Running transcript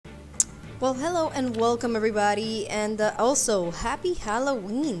Well, hello and welcome everybody, and also happy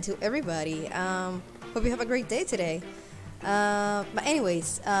Halloween to everybody. Hope you have a great day today. But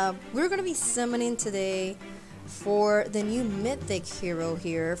anyways, we're gonna be summoning today for the new mythic hero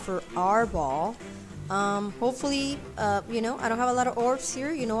here for Arval. Hopefully, I don't have a lot of orbs here.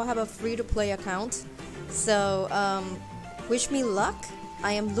 I have a free-to-play account, so wish me luck.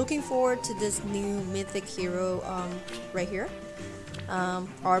 I am looking forward to this new mythic hero right here.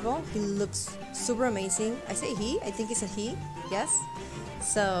 Arval, he looks super amazing. I say he, I think it's a he, yes.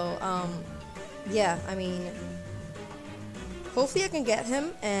 So, yeah, I mean, hopefully I can get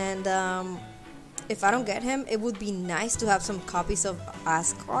him, and if I don't get him, it would be nice to have some copies of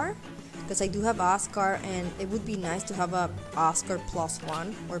Oscar, because I do have Oscar, and it would be nice to have a Oscar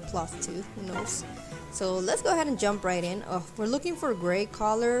 +1 or +2, who knows. So let's go ahead and jump right in. We're looking for a gray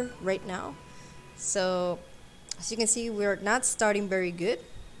color right now, so as you can see, we're not starting very good.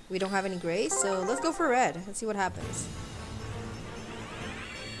 We don't have any gray, so let's go for red. Let's see what happens.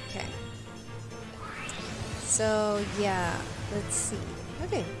 Okay. So yeah, let's see.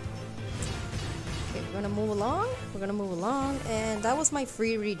 Okay, we're gonna move along. And that was my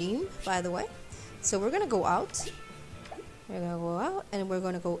free redeem, by the way. So we're gonna go out. We're gonna go out, and we're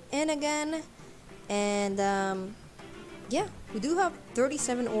gonna go in again. And yeah, we do have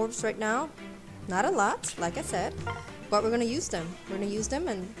 37 orbs right now. Not a lot, like I said, but we're gonna use them.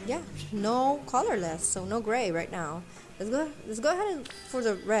 And yeah, no colorless, so no gray right now. Let's go ahead and for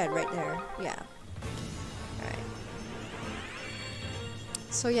the red right there. Yeah. All right.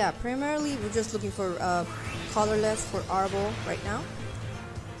 So yeah, primarily we're just looking for colorless for Arval right now.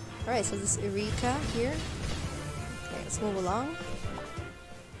 All right, so this Eureka here. Okay, let's move along.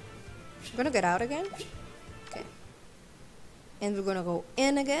 We're gonna get out again. Okay. And we're gonna go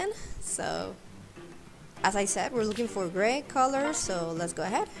in again. So as I said, we're looking for gray colors, so let's go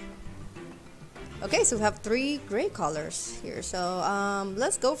ahead. Okay, so we have 3 gray colors here. So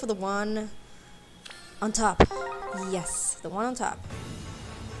let's go for the one on top. Yes, the one on top.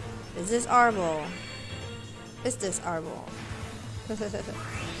 Is this Arval? Is this Arval?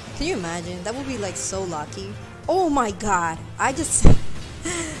 Can you imagine? That would be like so lucky. Oh my god, I just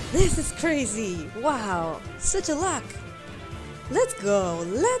this is crazy. Wow, such a luck. Let's go.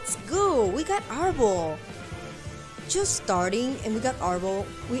 We got Arval. Just starting, and we got Arval.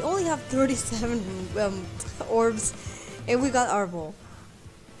 We only have 37 orbs, and we got Arval.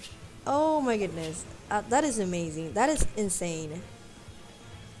 Oh my goodness. That is amazing. That is insane.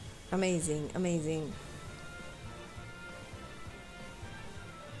 Amazing.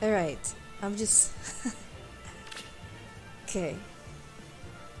 Alright. I'm just... Okay.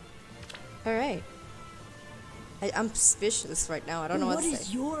 Alright. I'm speechless right now. I don't know what to say. What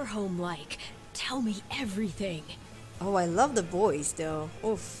is your home like? Tell me everything. Oh, I love the boys though.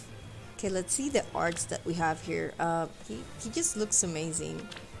 Oof. Okay, let's see the arts that we have here. He just looks amazing.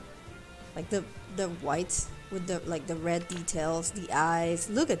 Like the white with the the red details, the eyes.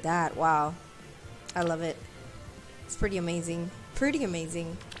 Look at that. Wow. I love it. It's pretty amazing.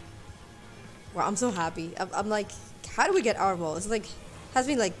 Wow, I'm so happy. I'm like, how do we get Arval? It's like has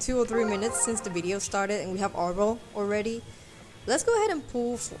been like 2 or 3 minutes since the video started, and we have Arval already. Let's go ahead and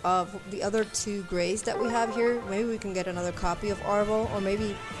pull the other 2 grays that we have here. Maybe we can get another copy of Arval, or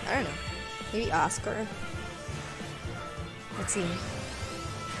maybe, I don't know, maybe Oscar. Let's see.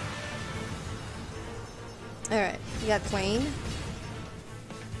 Alright, we got Queen.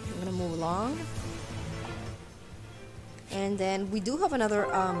 I'm gonna move along. And then we do have another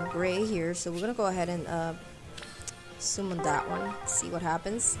gray here, so we're gonna go ahead and summon that one, see what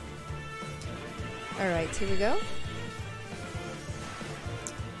happens. Alright, here we go.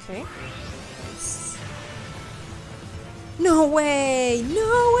 Okay. Nice. No way!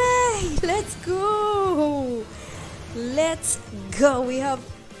 Let's go! We have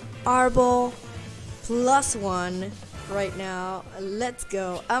Arval +1 right now. Let's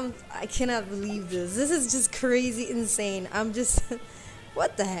go. I cannot believe this. This is just crazy insane. I'm just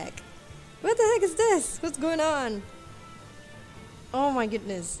what the heck? What the heck is this? What's going on? Oh my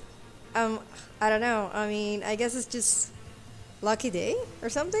goodness. I don't know. I mean, I guess it's just lucky day or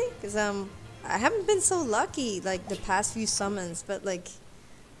something, because I haven't been so lucky like the past few summons, but like,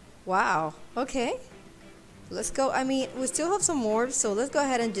 wow. Okay, let's go. I mean, we still have some more, so let's go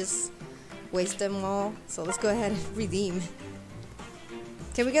ahead and just waste them all. So let's go ahead and redeem.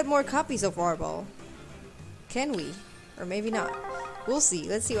 Can we get more copies of Arval? Can we? Or maybe not. We'll see.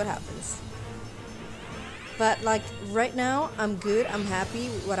 Let's see what happens. But like right now, I'm good. I'm happy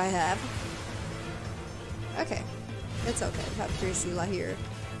with what I have. Okay. It's okay. We have Priscilla here.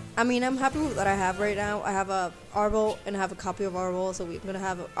 I mean, I'm happy with what I have right now. I have a Arval and I have a copy of Arval, so we're gonna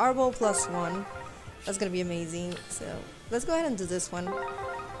have an Arval +1. That's gonna be amazing. So let's go ahead and do this one.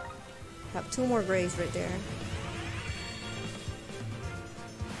 Have 2 more grays right there.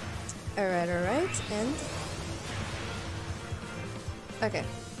 Alright, and okay.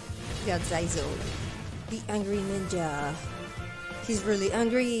 We got Zaizo, the angry ninja. He's really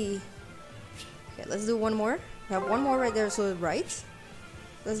angry. Okay, let's do one more. We have one more right there, so right.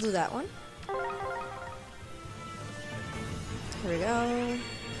 Let's do that one. Here we go.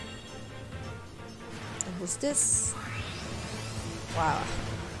 And who's this? Wow.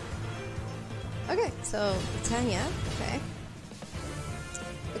 Okay, so Tanya. Okay.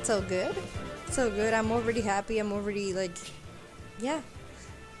 It's so good. It's so good. I'm already happy. I'm already like, yeah.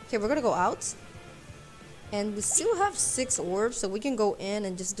 Okay, we're gonna go out. And we still have 6 orbs, so we can go in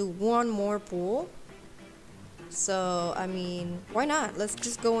and just do one more pull. So, I mean, why not? Let's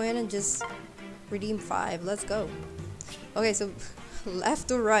just go in and just redeem 5. Let's go. Okay, so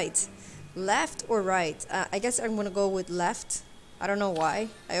left or right? Left or right? I guess I'm gonna go with left. I don't know why.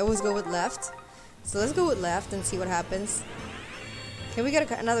 I always go with left. So let's go with left and see what happens. Can we get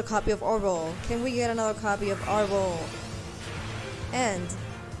another copy of Arval? Can we get another copy of Arval? And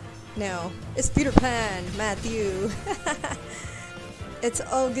no, it's Peter Pan, Matthew. It's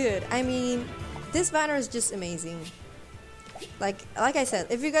all good. I mean, this banner is just amazing. Like I said,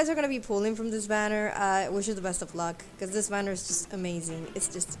 if you guys are gonna be pulling from this banner, I wish you the best of luck, because this banner is just amazing. It's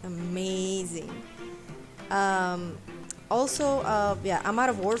just amazing. Also, yeah, I'm out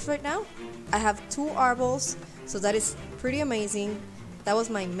of wars right now. I have 2 Arvals, so that is pretty amazing. That was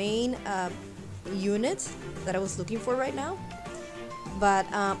my main unit that I was looking for right now. But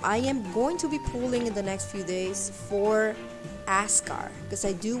I am going to be pulling in the next few days for Askar, because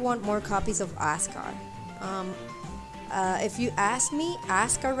I do want more copies of Askar. If you ask me,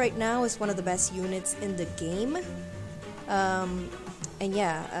 Askar right now is one of the best units in the game. And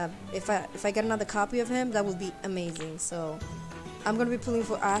yeah, if I get another copy of him, that would be amazing. So I'm gonna be pulling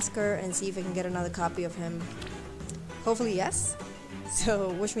for Askar and see if I can get another copy of him. Hopefully yes. So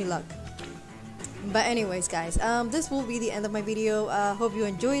wish me luck. But anyways, guys, this will be the end of my video. Hope you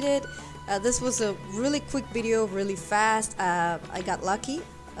enjoyed it. This was a really quick video, really fast. I got lucky.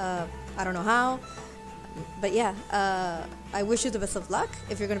 I don't know how, but yeah, I wish you the best of luck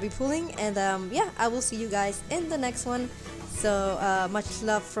if you're gonna be pulling. And yeah, I will see you guys in the next one. So much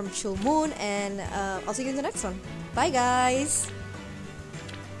love from Chill Moon, and I'll see you in the next one. Bye, guys.